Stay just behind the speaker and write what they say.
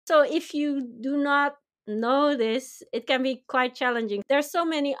So if you do not know this, it can be quite challenging. There's so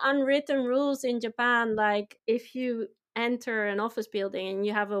many unwritten rules in Japan, like if you enter an office building and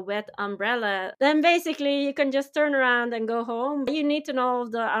you have a wet umbrella, then basically you can just turn around and go home. You need to know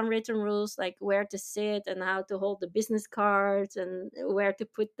the unwritten rules, like where to sit and how to hold the business cards and where to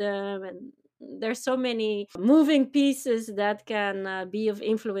put them. And there's so many moving pieces that can be of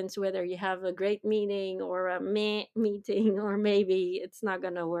influence, whether you have a great meeting or a meh meeting, or maybe it's not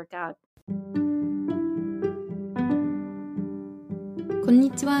going to work out. こんに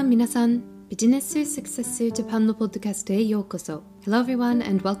ちは皆さん。ビジネス Success Japan のポッドキャストへようこそ。Hello everyone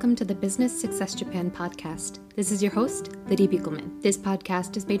and welcome to the Business Success Japan podcast. This is your host, Liddy Biegelman. This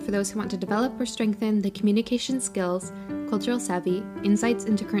podcast is made for those who want to develop or strengthen the communication skills, cultural savvy, insights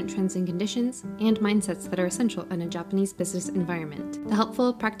into current trends and conditions, and mindsets that are essential in a Japanese business environment. The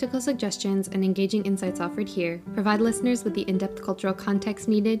helpful, practical suggestions and engaging insights offered here provide listeners with the in-depth cultural context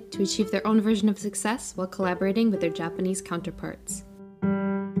needed to achieve their own version of success while collaborating with their Japanese counterparts.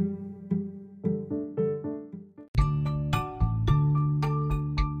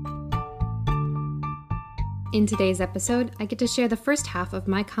 In today's episode, I get to share the first half of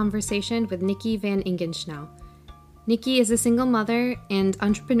my conversation with Nicki van Ingen Schenau. Nicki is a single mother and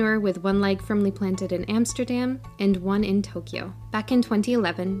entrepreneur with one leg firmly planted in Amsterdam and one in Tokyo. Back in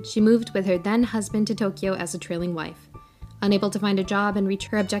 2011, she moved with her then husband to Tokyo as a trailing wife. Unable to find a job and reach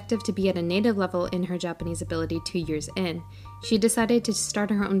her objective to be at a native level in her Japanese ability 2 years in, she decided to start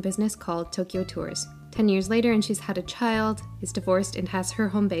her own business called Tokyo Tours. 10 years later, and she's had a child, is divorced, and has her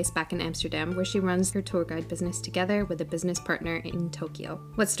home base back in Amsterdam, where she runs her tour guide business together with a business partner in Tokyo.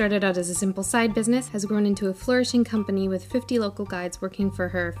 What started out as a simple side business has grown into a flourishing company with 50 local guides working for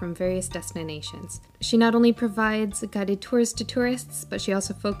her from various destinations. She not only provides guided tours to tourists, but she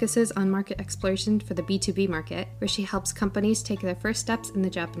also focuses on market exploration for the B2B market, where she helps companies take their first steps in the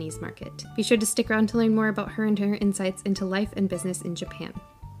Japanese market. Be sure to stick around to learn more about her and her insights into life and business in Japan.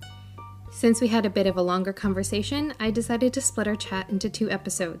 Since we had a bit of a longer conversation, I decided to split our chat into 2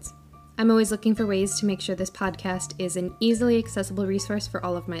 episodes. I'm always looking for ways to make sure this podcast is an easily accessible resource for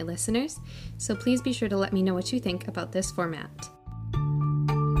all of my listeners, so please be sure to let me know what you think about this format.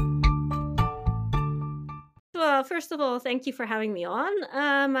 Well, first of all, thank you for having me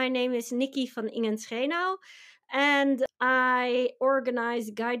on. My name is Nicki van Ingen Schenau, and I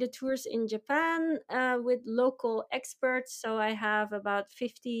organize guided tours in Japan with local experts. So I have about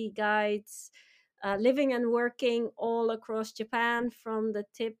 50 guides living and working all across Japan, from the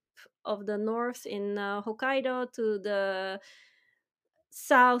tip of the north in Hokkaido to the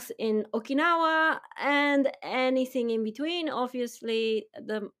south in Okinawa and anything in between. Obviously,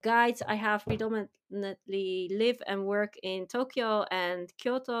 the guides I have predominantly live and work in Tokyo and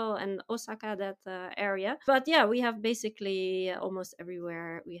Kyoto and Osaka, that area. But yeah, we have basically almost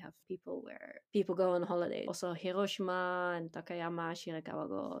everywhere we have people where people go on holiday. Also Hiroshima and Takayama,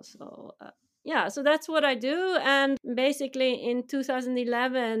 Shirakawa-go. So yeah, so that's what I do. And basically in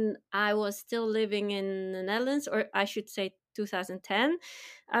 2011, I was still living in the Netherlands, or I should say 2010.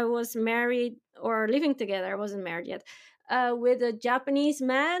 I was married, or living together, I wasn't married yet, with a Japanese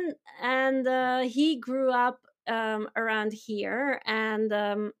man. And he grew up around here. And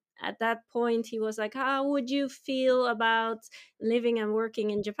at that point, he was like, how would you feel about living and working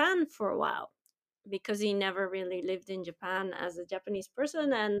in Japan for a while? Because he never really lived in Japan as a Japanese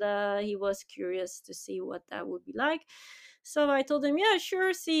person, and he was curious to see what that would be like. So I told him, yeah,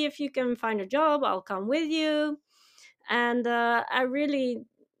 sure, see if you can find a job, I'll come with you. And I really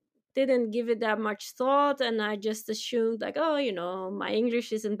didn't give it that much thought, and I just assumed, like, oh, my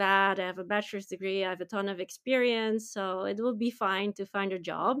English isn't bad, I have a bachelor's degree, I have a ton of experience, so it will be fine to find a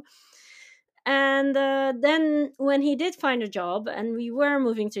job. And then when he did find a job and we were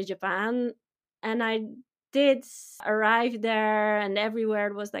moving to Japan, and I did arrive there, and everywhere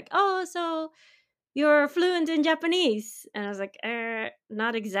it was like, oh, so you're fluent in Japanese. And I was like,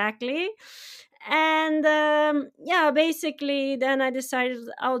 not exactly. And yeah, basically then I decided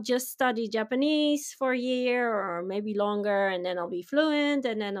I'll just study Japanese for a year or maybe longer, and then I'll be fluent,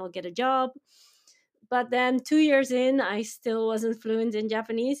 and then I'll get a job. But then 2 years in, I still wasn't fluent in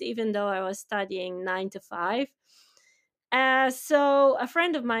Japanese, even though I was studying 9 to 5. So a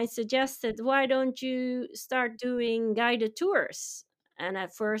friend of mine suggested, why don't you start doing guided tours? And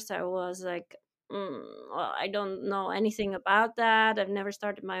at first I was like, well, I don't know anything about that. I've never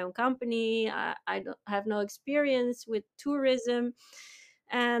started my own company. I don't have no experience with tourism.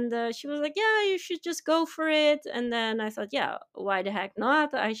 And she was like, yeah, you should just go for it. And then I thought, yeah, why the heck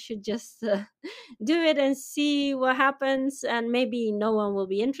not? I should just do it and see what happens. And maybe no one will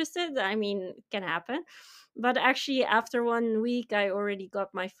be interested. I mean, it can happen. But actually, after 1 week, I already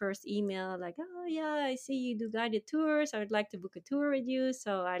got my first email like, oh, yeah, I see you do guided tours. I would like to book a tour with you.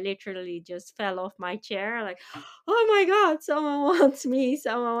 So I literally just fell off my chair like, oh my God, someone wants me.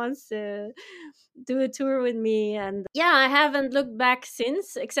 Someone wants to do a tour with me. And yeah, I haven't looked back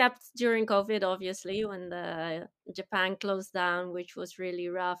since, except during COVID, obviously, when the Japan closed down, which was really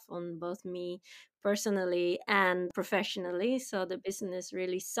rough on both me personally and professionally. So the business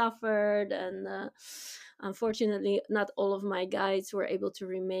really suffered, and unfortunately, not all of my guides were able to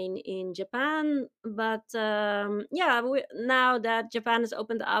remain in Japan. But yeah, now that Japan has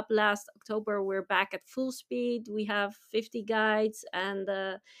opened up last October, we're back at full speed. We have 50 guides, and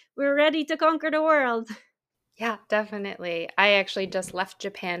we're ready to conquer the world. Yeah, definitely. I actually just left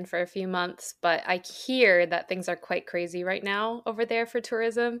Japan for a few months, but I hear that things are quite crazy right now over there for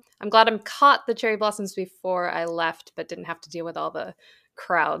tourism. I'm glad I'm caught the cherry blossoms before I left, but didn't have to deal with all the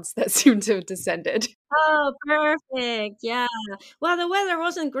crowds that seem to have descended. Oh, perfect. Yeah. Well, the weather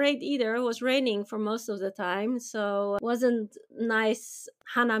wasn't great either. It was raining for most of the time. So it wasn't nice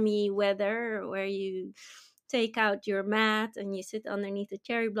hanami weather where you take out your mat and you sit underneath the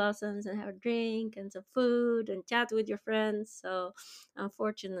cherry blossoms and have a drink and some food and chat with your friends. So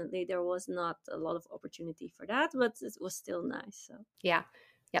unfortunately, there was not a lot of opportunity for that, but it was still nice. So Yeah.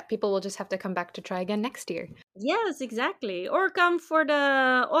 Yeah, people will just have to come back to try again next year. yes, exactly. Or come for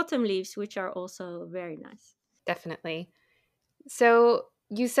the autumn leaves, which are also very nice. Definitely. So,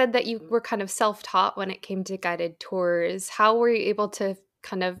 you said that you were kind of self-taught when it came to guided tours. How were you able to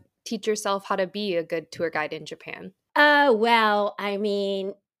kind of teach yourself how to be a good tour guide in Japan? Well, I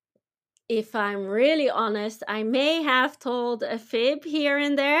mean, if I'm really honest, I may have told a fib here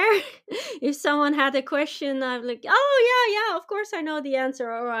and there. If someone had a question, I'm like, oh, yeah, yeah, of course I know the answer.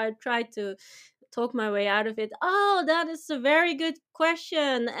 Or I tried to talk my way out of it. Oh, that is a very good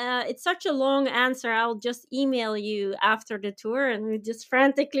question. It's such a long answer. I'll just email you after the tour, and we just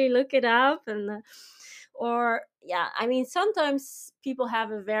frantically look it up. And or yeah, I mean, sometimes people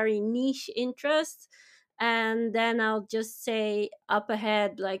have a very niche interest, and then I'll just say up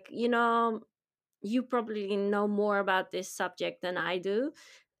ahead, like, you probably know more about this subject than I do.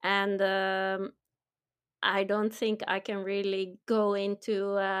 And I don't think I can really go into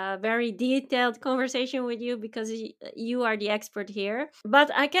a very detailed conversation with you because you are the expert here. But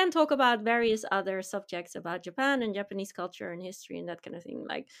I can talk about various other subjects about Japan and Japanese culture and history and that kind of thing.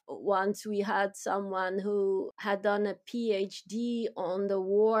 Like once we had someone who had done a PhD on the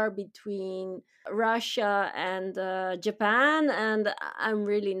war between Russia and Japan, and I'm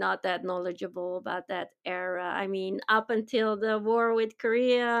really not that knowledgeable about that era. I mean, up until the war with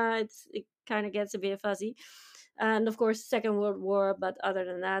Korea, it kind of gets a bit fuzzy. And of course, Second World War, but other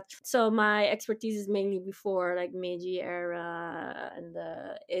than that, so my expertise is mainly before like Meiji era and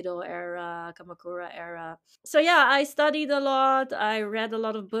the Edo era, Kamakura era. So yeah, I studied a lot. I read a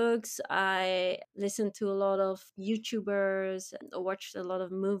lot of books. I listened to a lot of YouTubers, and watched a lot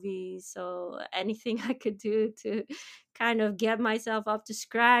of movies. So anything I could do to kind of get myself up to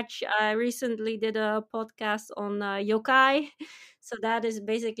scratch. I recently did a podcast on yokai. So that is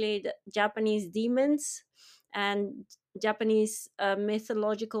basically the Japanese demons and Japanese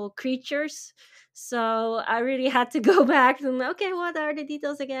mythological creatures. So I really had to go back and okay, what are the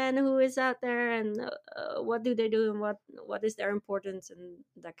details again? Who is out there, and what do they do, and what is their importance, and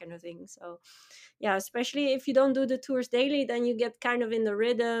that kind of thing. So yeah, especially if you don't do the tours daily, then you get kind of in the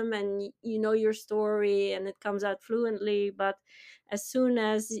rhythm and you know your story and it comes out fluently. But as soon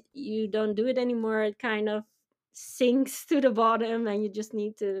as you don't do it anymore, it kind of sinks to the bottom and you just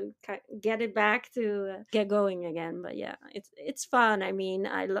need to get it back to get going again. But yeah, it's fun. I mean,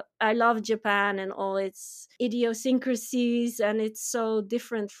 I love Japan and all its idiosyncrasies, and it's so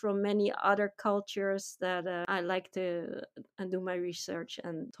different from many other cultures that I like to do my research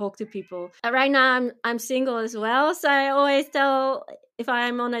and talk to people. Right now I'm single as well, so I always tell, if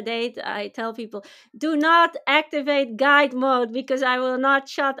I'm on a date, I tell people, do not activate guide mode because I will not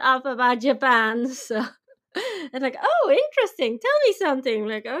shut up about Japan. So and like, oh, interesting. Tell me something.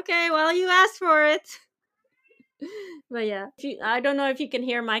 Like, okay, well, you asked for it. But yeah, I don't know if you can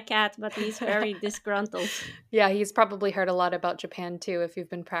hear my cat, but he's very disgruntled. Yeah, he's probably heard a lot about Japan too if you've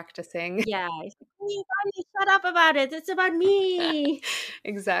been practicing. Yeah, he's like, "Can you finally shut up about it? It's about me."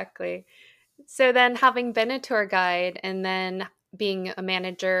 Exactly. So then, having been a tour guide and then being a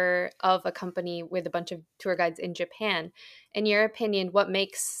manager of a company with a bunch of tour guides in Japan, in your opinion, what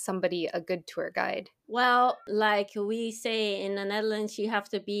makes somebody a good tour guide? Well, like we say in the Netherlands, you have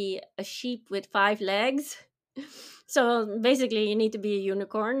to be a sheep with 5 legs. So basically, you need to be a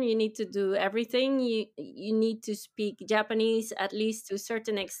unicorn. You need to do everything. You need to speak Japanese at least to a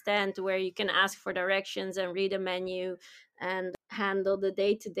certain extent, where you can ask for directions and read a menu and handle the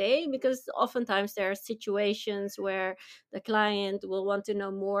day to day. Because oftentimes there are situations where the client will want to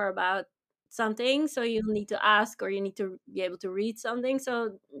know more about something, so you need to ask, or you need to be able to read something.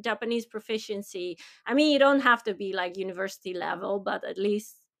 So Japanese proficiency, I mean, you don't have to be like university level, but at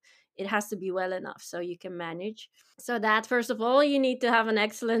least it has to be well enough so you can manage. So that, first of all, you need to have an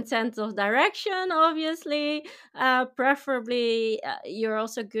excellent sense of direction, obviously. Preferably, you're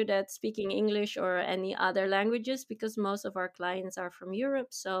also good at speaking English or any other languages, because most of our clients are from Europe,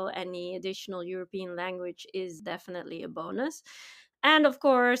 so any additional European language is definitely a bonus. And of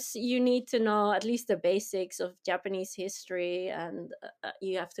course, you need to know at least the basics of Japanese history, and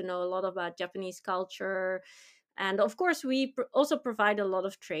you have to know a lot about Japanese culture. And of course, we also provide a lot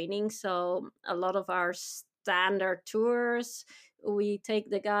of training. So a lot of our standard tours, we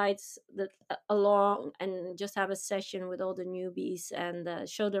take the guides along and just have a session with all the newbies, and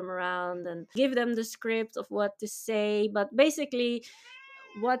show them around and give them the script of what to say. But basically,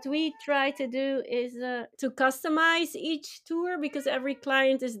 what we try to do is to customize each tour, because every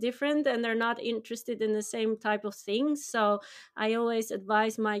client is different and they're not interested in the same type of things. So I always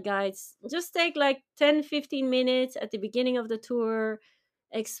advise my guides, just take like 10-15 minutes at the beginning of the tour,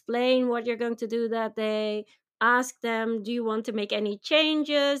 explain what you're going to do that day, ask them, do you want to make any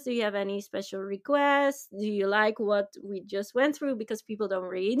changes, do you have any special requests, do you like what we just went through, because people don't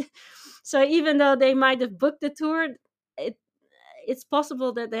read. So even though they might have booked the tour, it it's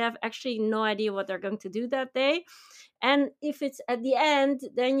possible that they have actually no idea what they're going to do that day. And if it's at the end,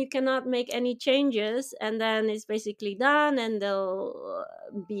 then you cannot make any changes, and then it's basically done, and they'll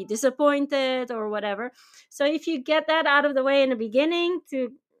be disappointed or whatever. So if you get that out of the way in the beginning,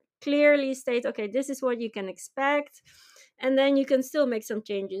 to clearly state, okay, this is what you can expect, and then you can still make some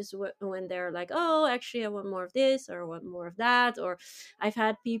changes when they're like, oh, actually I want more of this, or I want more of that. Or I've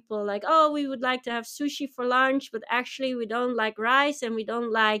had people like, oh, we would like to have sushi for lunch, but actually we don't like rice and we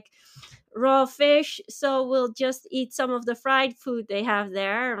don't like raw fish, so we'll just eat some of the fried food they have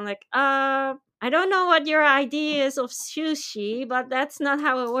there. I'm like, I don't know what your idea is of sushi, but that's not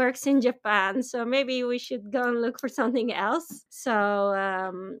how it works in Japan. So maybe we should go and look for something else. So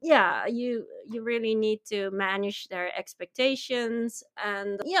yeah, you really need to manage their expectations,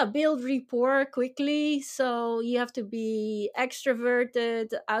 and yeah, build rapport quickly. So you have to be extroverted,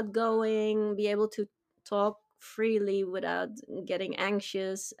 outgoing, be able to talk freely without getting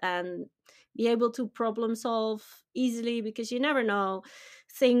anxious, and be able to problem solve easily, because you never know,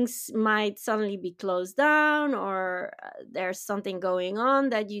 things might suddenly be closed down, or there's something going on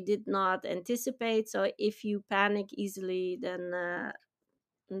that you did not anticipate. So if you panic easily, then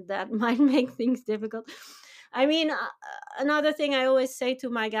that might make things difficult. I mean, another thing I always say to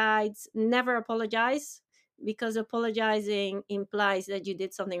my guides, never apologize, because apologizing implies that you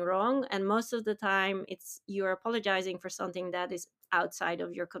did something wrong, and most of the time it's you're apologizing for something that is outside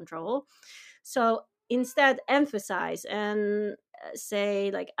of your control. So instead, emphasize and say,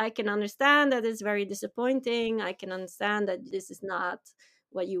 like, I can understand that it's very disappointing, I can understand that this is not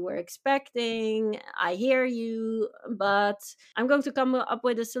what you were expecting, I hear you, but I'm going to come up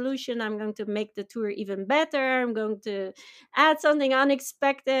with a solution. I'm going to make the tour even better. I'm going to add something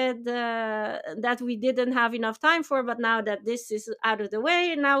unexpected that we didn't have enough time for, but now that this is out of the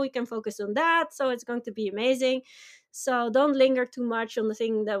way, now we can focus on that. So it's going to be amazing. So don't linger too much on the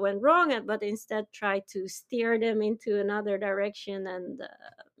thing that went wrong, but instead try to steer them into another direction, and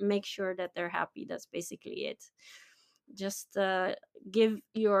make sure that they're happy. That's basically it. Just give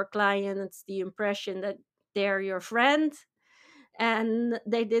your clients the impression that they're your friend, and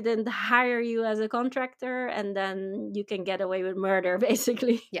they didn't hire you as a contractor, and then you can get away with murder,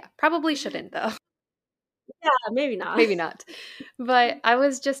 basically. Yeah, probably shouldn't though. Yeah, maybe not. Maybe not. But I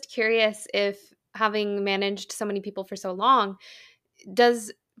was just curious if, having managed so many people for so long,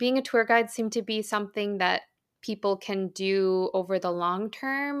 does being a tour guide seem to be something that people can do over the long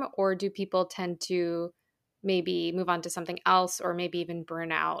term, or do people tend to maybe move on to something else, or maybe even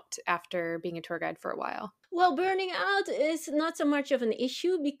burn out after being a tour guide for a while? Well, burning out is not so much of an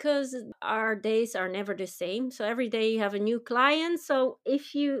issue, because our days are never the same. So every day you have a new client. So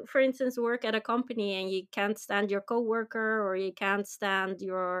if you, for instance, work at a company and you can't stand your coworker, or you can't stand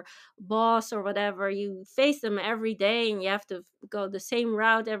your boss or whatever, you face them every day and you have to go the same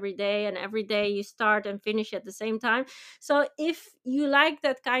route every day, and every day you start and finish at the same time. So if you like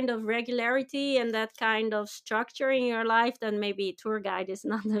that kind of regularity and that kind of structure in your life, then maybe tour guide is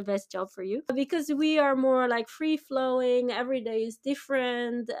not the best job for you, because we are more more like free flowing. Every day is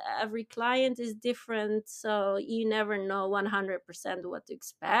different, every client is different, so you never know 100% what to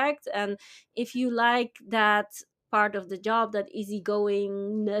expect. And if you like that part of the job, that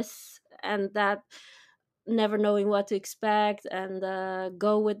easygoingness and that never knowing what to expect, and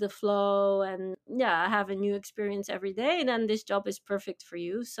go with the flow, and yeah, have a new experience every day, then this job is perfect for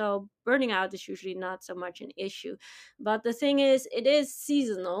you. So burning out is usually not so much an issue. But the thing is, it is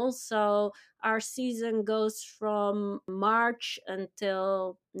seasonal. So our season goes from March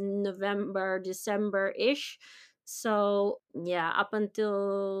until November, December-ish. So yeah, up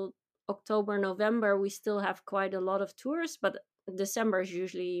until October, November, we still have quite a lot of tours, but December is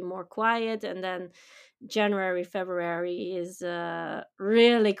usually more quiet, and then January, February is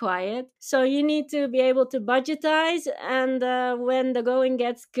really quiet. So you need to be able to budgetize. And when the going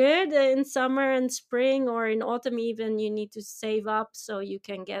gets good in summer and spring, or in autumn even, you need to save up so you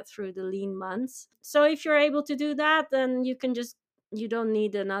can get through the lean months. So if you're able to do that, then you don't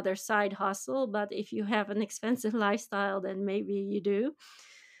need another side hustle. But if you have an expensive lifestyle, then maybe you do.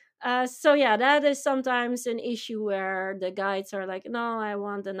 So yeah, that is sometimes an issue where the guides are like, no, I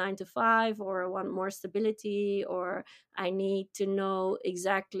want a 9 to 5, or I want more stability, or I need to know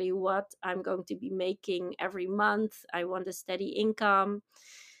exactly what I'm going to be making every month. I want a steady income.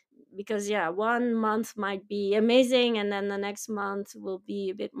 Because yeah, one month might be amazing, and then the next month will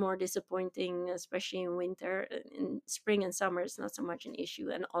be a bit more disappointing, especially in winter. In spring and summer, it's not so much an issue,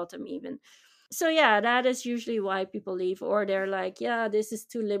 and autumn even. So yeah, that is usually why people leave, or they're like, yeah, this is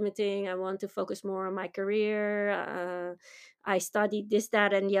too limiting, I want to focus more on my career. I studied this,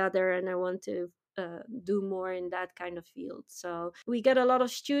 that, and the other, and I want to do more in that kind of field. So we get a lot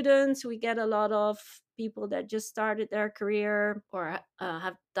of students, we get a lot of people that just started their career, or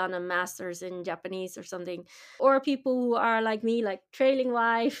have done a master's in Japanese or something, or people who are like me, like trailing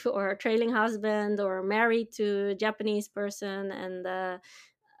wife or trailing husband, or married to a Japanese person, and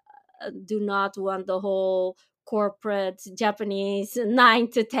do not want the whole corporate Japanese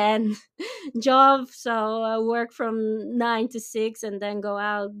 9 to 10 job. So work from 9 to 6, and then go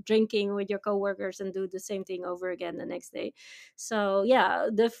out drinking with your coworkers and do the same thing over again the next day. So yeah,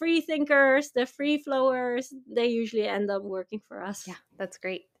 the free thinkers, the free flowers, they usually end up working for us. Yeah, that's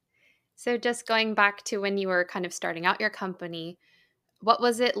great. So, just going back to when you were kind of starting out your company, what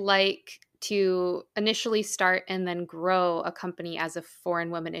was it like to initially start and then grow a company as a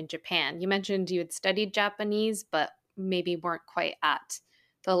foreign woman in Japan? You mentioned you had studied Japanese, but maybe weren't quite at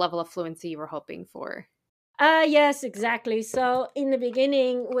the level of fluency you were hoping for. Yes, exactly. So in the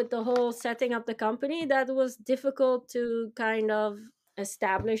beginning, with the whole setting up the company, that was difficult to kind of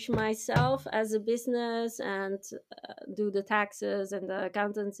establish myself as a business, and do the taxes and the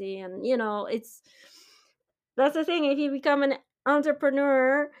accountancy. And that's the thing. If you become an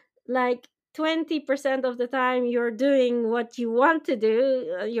entrepreneur, like 20% of the time you're doing what you want to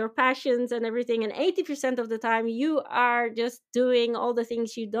do, your passions and everything, and 80% of the time you are just doing all the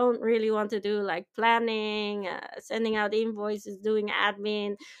things you don't really want to do, like planning, sending out invoices, doing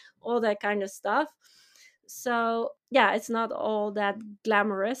admin, all that kind of stuff. So yeah, it's not all that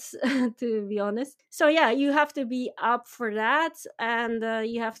glamorous, to be honest. So yeah, you have to be up for that, and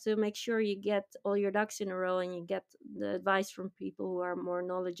you have to make sure you get all your ducks in a row, and you get the advice from people who are more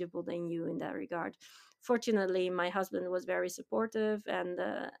knowledgeable than you in that regard. Fortunately, my husband was very supportive, and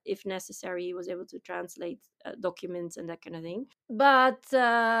if necessary, he was able to translate documents and that kind of thing. But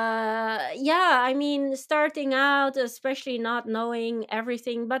yeah, I mean, starting out, especially not knowing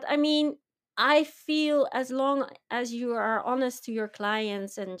everything, but I mean, I feel as long as you are honest to your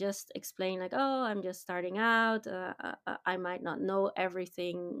clients and just explain, like, oh, I'm just starting out, I might not know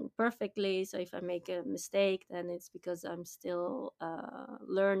everything perfectly, so if I make a mistake, then it's because I'm still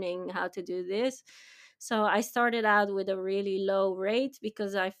learning how to do this. So I started out with a really low rate,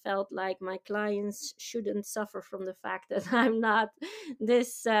 because I felt like my clients shouldn't suffer from the fact that I'm not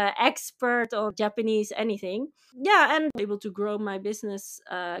this expert on Japanese anything. Yeah, and able to grow my business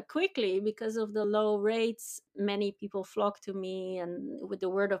quickly because of the low rates. Many people flocked to me, and with the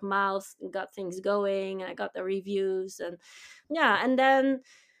word of mouth, got things going. I got the reviews, and yeah, and then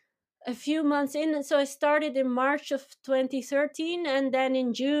a few months in. So I started in March of 2013, and then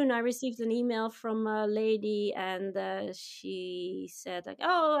in June I received an email from a lady, and she said, like,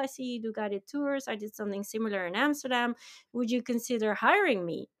 oh, I see you do guided tours, I did something similar in Amsterdam, would you consider hiring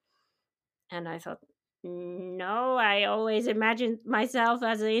me? And I thought, no, I always imagined myself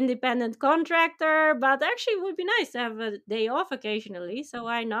as an independent contractor, but actually it would be nice to have a day off occasionally, so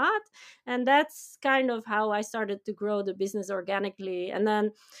why not? And that's kind of how I started to grow the business organically. And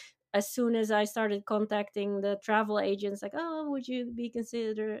then as soon as I started contacting the travel agents, like, oh, would you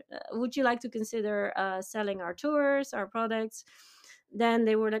like to consider selling our tours, our products? Then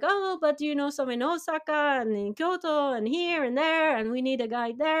they were like, oh, but do you know some in Osaka and in Kyoto and here and there, and we need a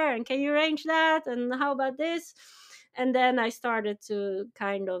guide there, and can you arrange that? And how about this? And then I started to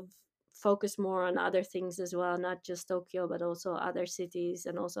kind of focus more on other things as well, not just Tokyo, but also other cities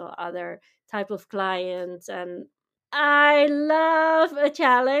and also other type of clients. And I love a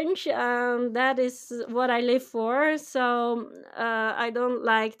challenge. That is what I live for. So I don't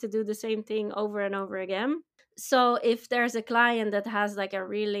like to do the same thing over and over again. So if there's a client that has like a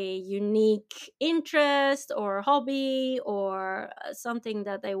really unique interest or hobby or something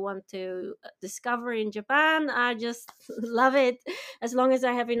that they want to discover in Japan, I just love it. As long as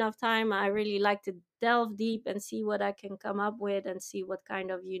I have enough time, I really like to delve deep and see what I can come up with and see what kind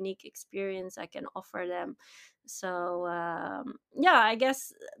of unique experience I can offer them. So yeah, I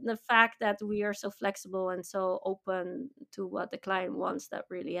guess the fact that we are so flexible and so open to what the client wants, that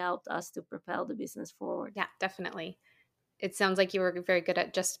really helped us to propel the business forward. Yeah, definitely. It sounds like you were very good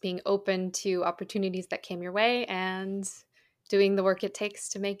at just being open to opportunities that came your way and doing the work it takes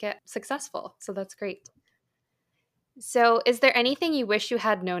to make it successful. So that's great. So, is there anything you wish you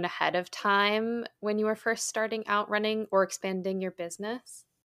had known ahead of time when you were first starting out running or expanding your business?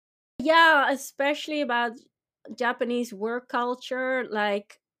 Yeah, especially about Japanese work culture.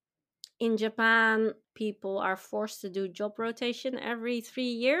 Like in Japan, people are forced to do job rotation every 3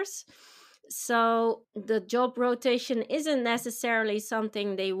 years. So the job rotation isn't necessarily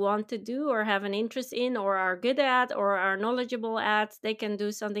something they want to do or have an interest in or are good at or are knowledgeable at. They can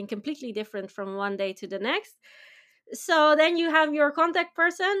do something completely different from one day to the next. So then you have your contact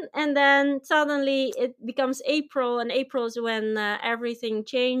person, and then suddenly it becomes April, and April is when everything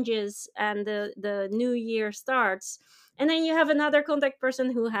changes and the new year starts. And then you have another contact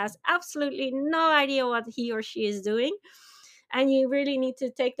person who has absolutely no idea what he or she is doing, and you really need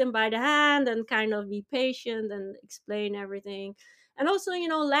to take them by the hand and kind of be patient and explain everything. And also,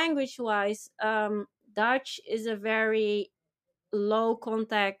 language wise, Dutch is a very low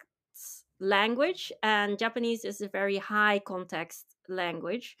context language, and Japanese is a very high context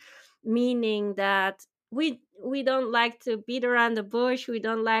language, meaning that we don't like to beat around the bush. We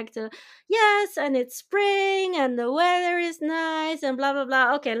don't like to, yes, and it's spring and the weather is nice and blah blah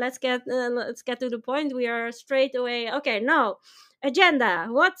blah. Okay, let's get to the point. We are straight away, okay, no, agenda,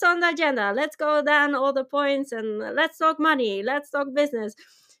 what's on the agenda, let's go down all the points and let's talk money, let's talk business.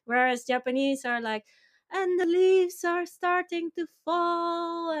 Whereas Japanese are like, and the leaves are starting to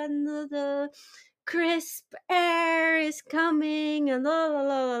fall and the crisp air is coming and la la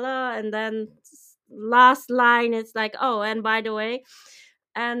la la la, and then last line it's like, oh, and by the way,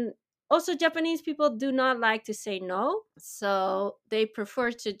 and also Japanese people do not like to say no, so they prefer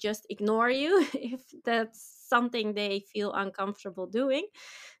to just ignore you if that's something they feel uncomfortable doing.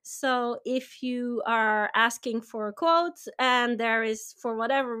 So if you are asking for a quote and there is, for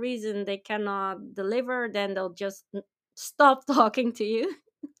whatever reason, they cannot deliver, then they'll just stop talking to you.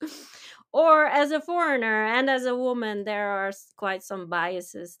 Or as a foreigner and as a woman, there are quite some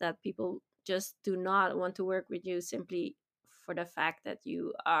biases that people just do not want to work with you simply for the fact that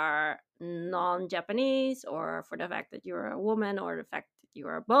you are non-Japanese, or for the fact that you're a woman, or the fact that you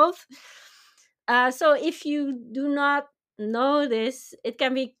are both. So if you do not know this, it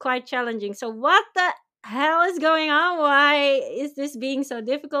can be quite challenging. So what the hell is going on? Why is this being so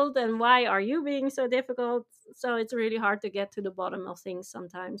difficult, and why are you being so difficult? So it's really hard to get to the bottom of things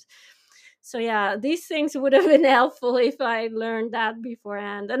sometimes. So yeah, these things would have been helpful if I learned that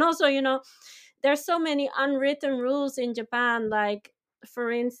beforehand. And also, there's so many unwritten rules in Japan. Like,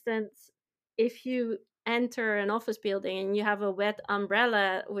 for instance, if you enter an office building and you have a wet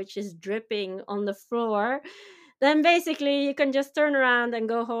umbrella which is dripping on the floor, then basically you can just turn around and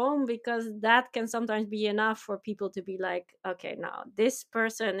go home, because that can sometimes be enough for people to be like, okay, now this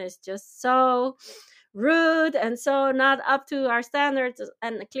person is just so rude and so not up to our standards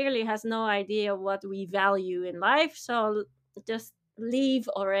and clearly has no idea what we value in life. So just leave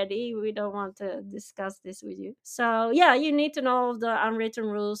already. We don't want to discuss this with you. So yeah, you need to know the unwritten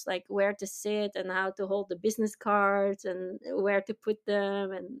rules, like where to sit and how to hold the business cards and where to put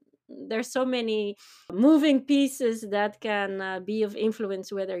them. And there's so many moving pieces that can be of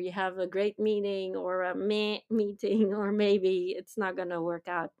influence whether you have a great meeting or a meh meeting, or maybe it's not going to work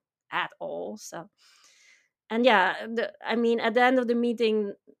out at all. So, and yeah, I mean, at the end of the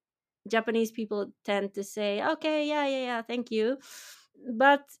meeting, Japanese people tend to say, okay, yeah, yeah, yeah, thank you.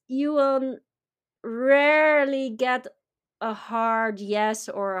 But you will rarely get a hard yes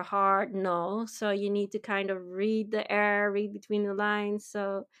or a hard no. So you need to kind of read the air, read between the lines.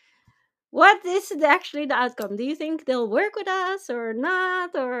 So what is actually the outcome? Do you think they'll work with us or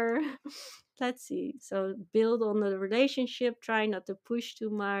not? Or let's see. So build on the relationship, try not to push too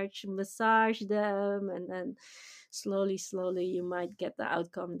much, massage them, and then slowly, slowly, you might get the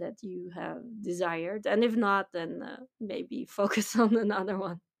outcome that you have desired. And if not, then maybe focus on another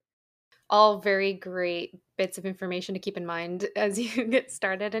one. All very great bits of information to keep in mind as you get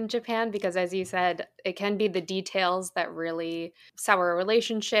started in Japan because, as you said, it can be the details that really sour a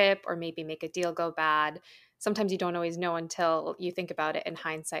relationship or maybe make a deal go bad. Sometimes you don't always know until you think about it in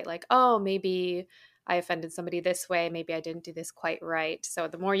hindsight, like, oh, maybe I offended somebody this way. Maybe I didn't do this quite right. So,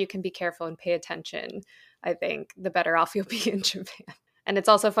 the more you can be careful and pay attention, I think the better off you'll be in Japan. And it's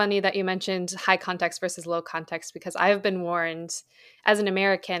also funny that you mentioned high context versus low context because I have been warned as an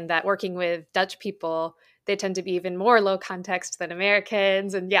American that working with Dutch people, they tend to be even more low context than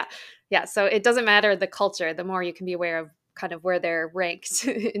Americans. And yeah, yeah. So it doesn't matter the culture, the more you can be aware of kind of where they're ranked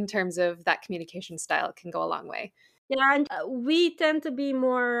in terms of that communication style it can go a long way. Yeah, and we tend to be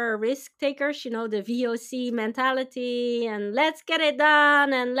more risk takers, the VOC mentality, and let's get it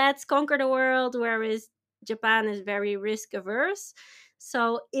done and let's conquer the world, whereas Japan is very risk averse.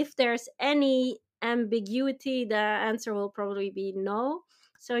 So if there's any ambiguity, the answer will probably be no.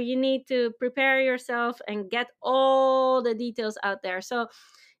 So you need to prepare yourself and get all the details out there. So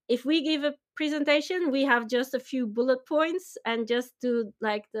if we give a presentation, we have just a few bullet points and just do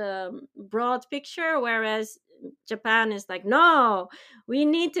like the broad picture, whereas Japan is like, no, we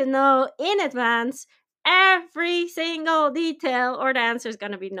need to know in advance every single detail, or the answer is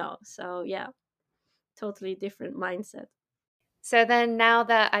going to be no. So, yeah, totally different mindset. So then now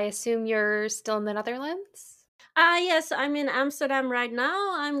that I assume you're still in the Netherlands? Yes, I'm in Amsterdam right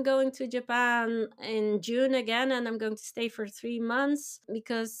now. I'm going to Japan in June again, and I'm going to stay for 3 months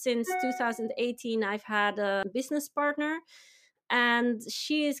because since 2018, I've had a business partner, and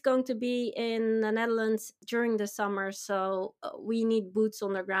she is going to be in the Netherlands during the summer. So we need boots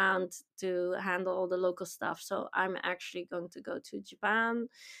on the ground to handle all the local stuff. So I'm actually going to go to Japan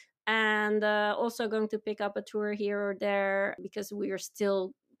and also going to pick up a tour here or there because we are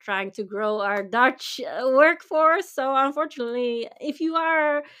still trying to grow our Dutch workforce. So, unfortunately, if you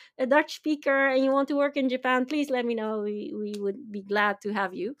are a Dutch speaker and you want to work in Japan, please let me know. We would be glad to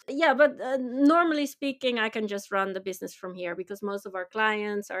have you. Yeah, but normally speaking, I can just run the business from here because most of our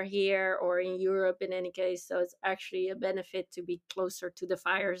clients are here or in Europe in any case. So, it's actually a benefit to be closer to the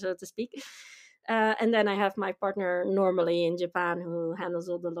fire, so to speak. And then I have my partner normally in Japan who handles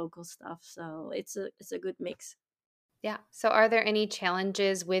all the local stuff. So it's a good mix. Yeah. So are there any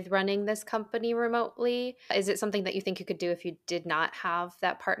challenges with running this company remotely? Is it something that you think you could do if you did not have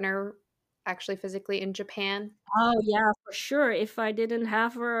that partner actually physically in Japan? Oh yeah, for sure. If I didn't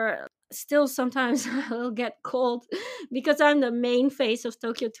have her, still sometimes I'll get cold because I'm the main face of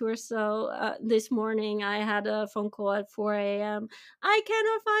Tokyo Tour. So this morning I had a phone call at 4 a.m. I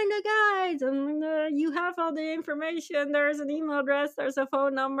cannot find the guides, and you have all the information. There's an email address. There's a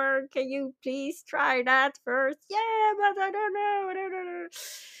phone number. Can you please try that first? Yeah, but I don't know. I don't know.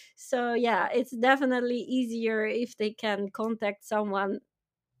 So yeah, it's definitely easier if they can contact someone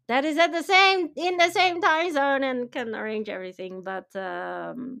that is at the same in the same time zone and can arrange everything. But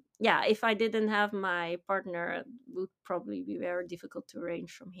yeah, if I didn't have my partner, it would probably be very difficult to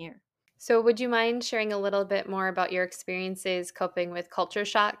arrange from here. So would you mind sharing a little bit more about your experiences coping with culture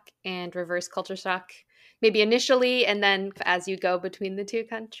shock and reverse culture shock? Maybe initially and then as you go between the two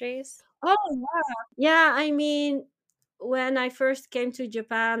countries? Oh yeah, I mean, when I first came to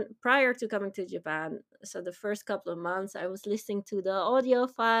Japan, prior to coming to Japan, so the first couple of months, I was listening to the audio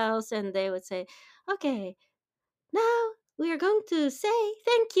files, and they would say, "Okay, now we are going to say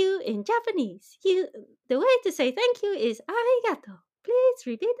thank you in Japanese. The way to say thank you is arigato. Please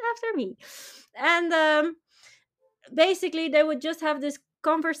repeat after me." And basically, they would just have this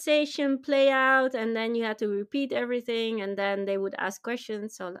conversation play out, and then you had to repeat everything, and then they would ask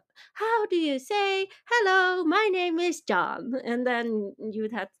questions. So, how do you say hello? My name is John, and then you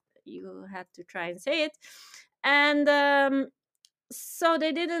had to try and say it, and so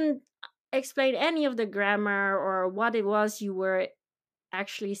they didn't explain any of the grammar or what it was you were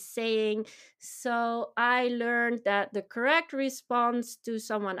actually saying. So I learned that the correct response to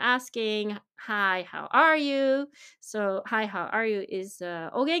someone asking, "Hi, how are you?" So, "Hi, how are you?" is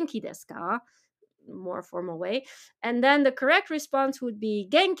 "O genki desu ka?" More formal way. And then the correct response would be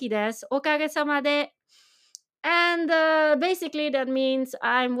 "Genki desu, okagesama de." And basically, that means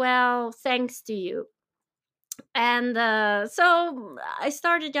 "I'm well, thanks to you." And so I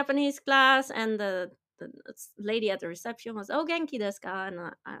started Japanese class, and the lady at the reception was, "Oh, genki desu ka?" And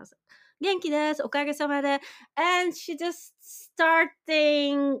I was like, "Genki desu, okage-sama de." And she just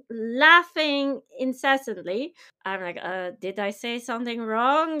starting laughing incessantly. I'm like, did I say something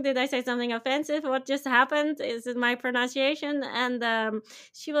wrong? Did I say something offensive? What just happened? Is it my pronunciation? And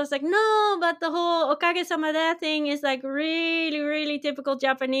she was like, no, but the whole okage samade thing is like really, really typical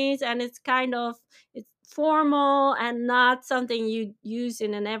Japanese, and it's kind of it's formal and not something you use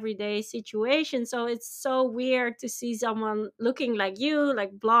in an everyday situation. So it's so weird to see someone looking like you,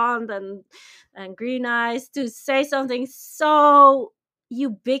 like blonde and green eyes, to say something so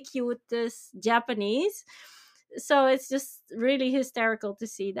ubiquitous Japanese. So it's just really hysterical to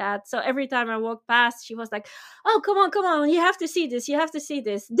see that. So every time I walk past, she was like, "Oh, come on, you have to see this, you have to see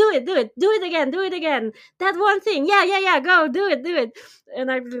this. Do it again, do it again. That one thing, yeah, yeah, yeah, go, do it." And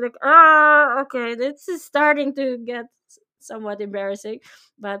I'd be like, "Oh, okay, this is starting to get somewhat embarrassing."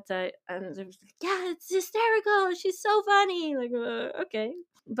 But and they was like, "Yeah, it's hysterical. She's so funny." Like, okay.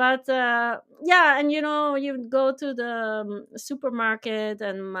 But yeah, and you would go to the supermarket,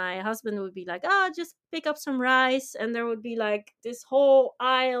 and my husband would be like, "Oh, just pick up some rice," and there would be like this whole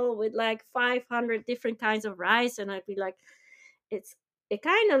aisle with like 500 different kinds of rice, and I'd be like, it's it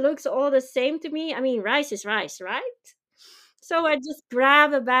kind of looks all the same to me. I mean, rice is rice, right? So I just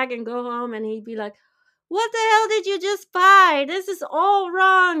grab a bag and go home, and he'd be like, "What the hell did you just buy? This is all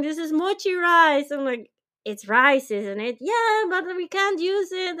wrong. This is mochi rice." I'm like, "It's rice, isn't it?" "Yeah, but we can't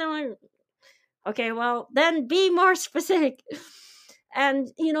use it." I'm like, "Okay, well, then be more specific."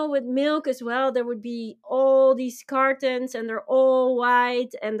 And with milk as well, there would be all these cartons, and they're all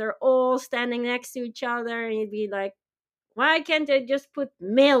white, and they're all standing next to each other, and you'd be like, why can't they just put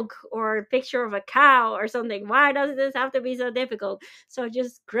milk or a picture of a cow or something? Why does this have to be so difficult? So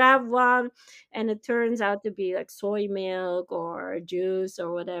just grab one, and it turns out to be like soy milk or juice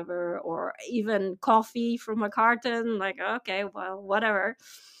or whatever, or even coffee from a carton. Like, okay, well, whatever.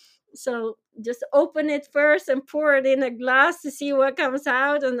 So just open it first and pour it in a glass to see what comes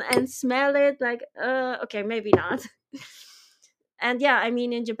out, and smell it. Like, okay, maybe not. And yeah, I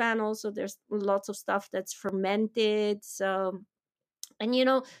mean, in Japan also there's lots of stuff that's fermented. So,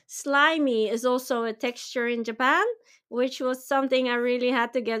 and slimy is also a texture in Japan, which was something I really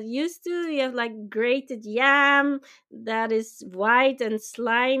had to get used to. You have like grated yam that is white and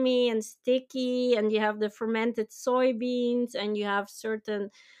slimy and sticky, and you have the fermented soybeans, and you have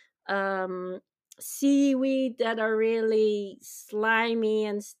certain um seaweed that are really slimy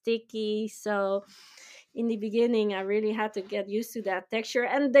and sticky. So in the beginning, I really had to get used to that texture.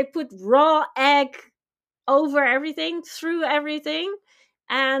 And they put raw egg over everything, through everything.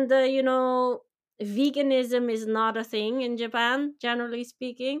 And veganism is not a thing in Japan, generally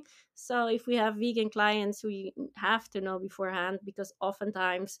speaking. So if we have vegan clients, we have to know beforehand, because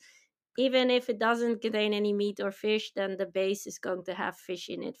oftentimes, even if it doesn't contain any meat or fish, then the base is going to have fish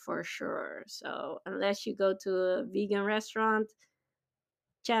in it for sure. So unless you go to a vegan restaurant,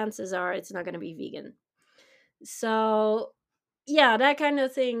 chances are it's not going to be vegan. So yeah, that kind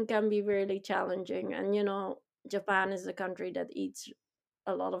of thing can be really challenging. And Japan is a country that eats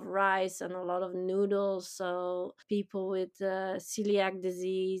a lot of rice and a lot of noodles. So people with celiac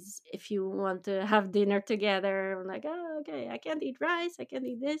disease, if you want to have dinner together, I'm like, oh, okay, I can't eat rice, I can't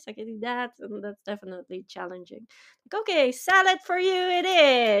eat this, I can't eat that. And that's definitely challenging. Like, okay, salad for you it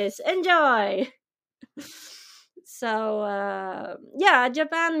is, enjoy. So yeah,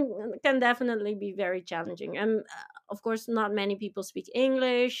 Japan can definitely be very challenging. And of course, not many people speak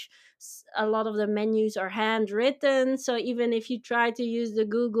English. A lot of the menus are handwritten, so even if you try to use the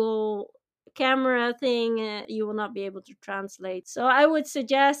Google camera thing, you will not be able to translate. So I would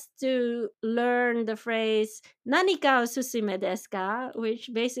suggest to learn the phrase "nani ka osusume desu ka,"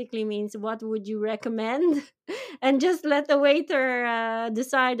 which basically means "what would you recommend?" And just let the waiter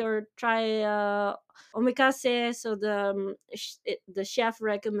decide, or try omikase. So the chef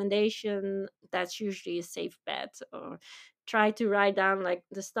recommendation, that's usually a safe bet. Or try to write down like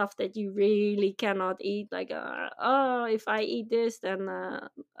the stuff that you really cannot eat, like oh, if I eat this, then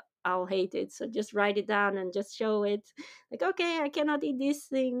I'll hate it. So just write it down and just show it, like, okay, I cannot eat these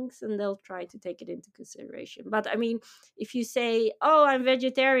things, and they'll try to take it into consideration. But I mean, if you say, oh, I'm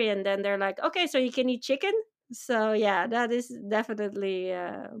vegetarian, then they're like, okay, so you can eat chicken. So yeah, that is definitely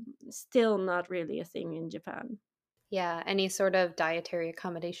still not really a thing in Japan. Yeah, any sort of dietary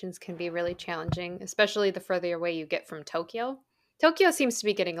accommodations can be really challenging, especially the further away you get from Tokyo. Tokyo seems to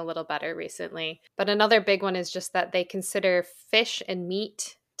be getting a little better recently, but another big one is just that they consider fish and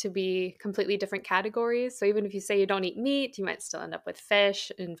meat to be completely different categories. So even if you say you don't eat meat, you might still end up with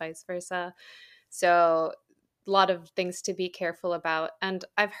fish and vice versa. So a lot of things to be careful about. And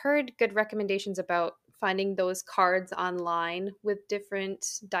I've heard good recommendations about finding those cards online with different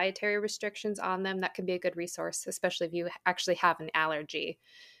dietary restrictions on them, that can be a good resource, especially if you actually have an allergy.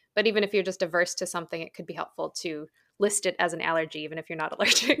 But even if you're just averse to something, it could be helpful to list it as an allergy, even if you're not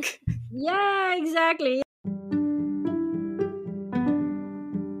allergic. Yeah, exactly.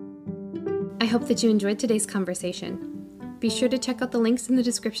 I hope that you enjoyed today's conversation. Be sure to check out the links in the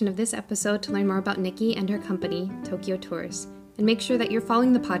description of this episode to learn more about Nicki and her company, Tokyo Tours. And make sure that you're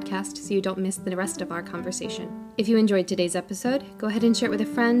following the podcast so you don't miss the rest of our conversation. If you enjoyed today's episode, go ahead and share it with a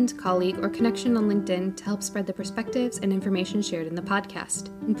friend, colleague, or connection on LinkedIn to help spread the perspectives and information shared in the podcast.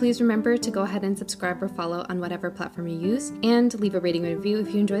 And please remember to go ahead and subscribe or follow on whatever platform you use, and leave a rating and review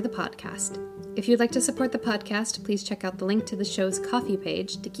if you enjoy the podcast. If you'd like to support the podcast, please check out the link to the show's Ko-fi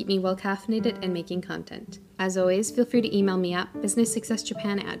page to keep me well caffeinated and making content. As always, feel free to email me at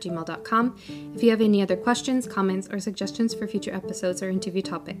businesssuccessjapan@gmail.com if you have any other questions, comments, or suggestions for future episodes or interview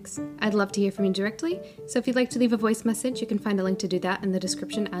topics. I'd love to hear from you directly, so if you'd like to leave a voice message, you can find a link to do that in the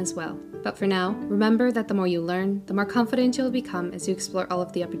description as well. But for now, remember that the more you learn, the more confident you'll become as you explore all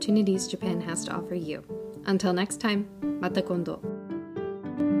of the opportunities Japan has to offer you. Until next time, mata kondo.